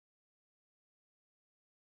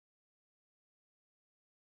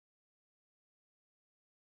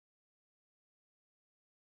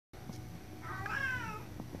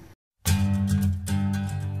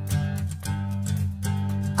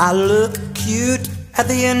I look cute at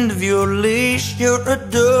the end of your leash. You're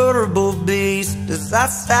adorable beast as I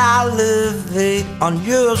salivate on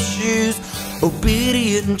your shoes.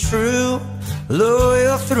 Obedient and true,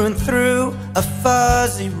 loyal through and through, a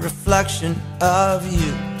fuzzy reflection of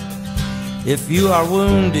you. If you are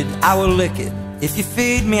wounded, I will lick it. If you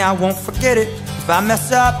feed me, I won't forget it. If I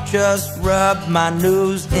mess up, just rub my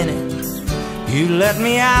nose in it. You let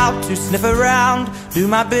me out to sniff around, do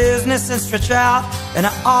my business and stretch out, and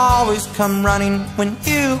I always come running when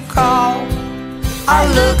you call. I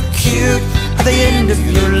look cute at the end of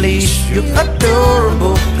your leash. You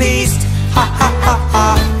adorable beast. Ha ha ha ha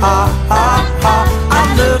ha ha ha. I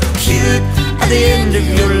look cute at the end of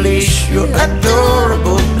your leash. You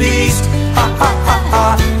adorable beast. Ha ha ha ha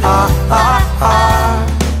ha ha ha.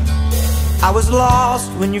 I was lost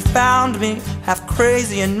when you found me, half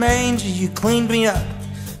crazy and mangy. You cleaned me up,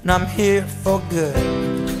 and I'm here for good.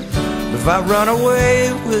 If I run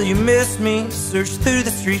away, will you miss me? Search through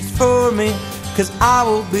the streets for me, 'cause I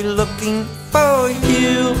will be looking for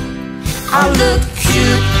you. I look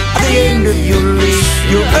cute at the end of your leash.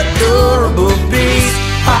 You're adorable beast.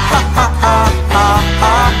 Ha ha ha ha ha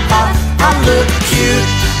ha ha. I look cute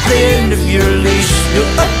at the end of your leash.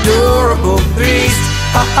 You're adorable beast.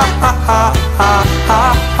 Ha ha ha ha ha ha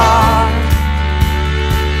ha.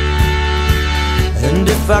 And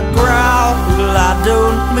if I growl, well, I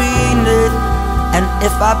don't mean it. And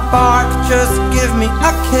if I bark, just give me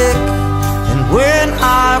a kick. And when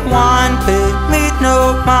I whine, pay me no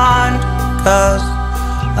mind, 'cause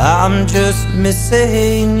I'm just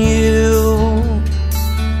missing you.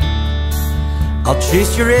 I'll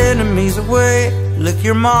chase your enemies away, lick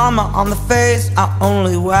your mama on the face. I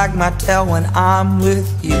only wag my tail when I'm with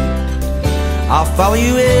you. I'll follow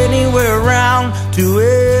you anywhere around, to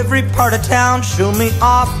every part of town. Show me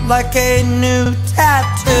off like a new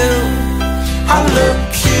tattoo. I look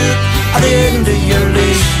cute at the end of your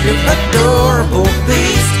leash. You're adorable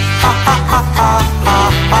beast. Ha ha ha ha ha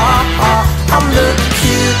ha ha. I look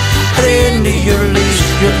cute at the end of your leash.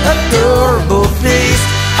 You're adorable beast.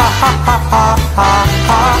 Ha ha ha ha ha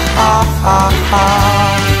ha ha ha ha.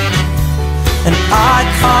 And I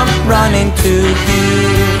come running to you.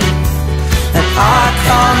 And I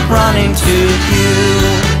come running to you.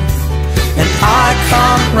 And I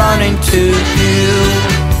come running to you.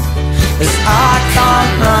 As I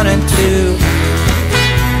come running to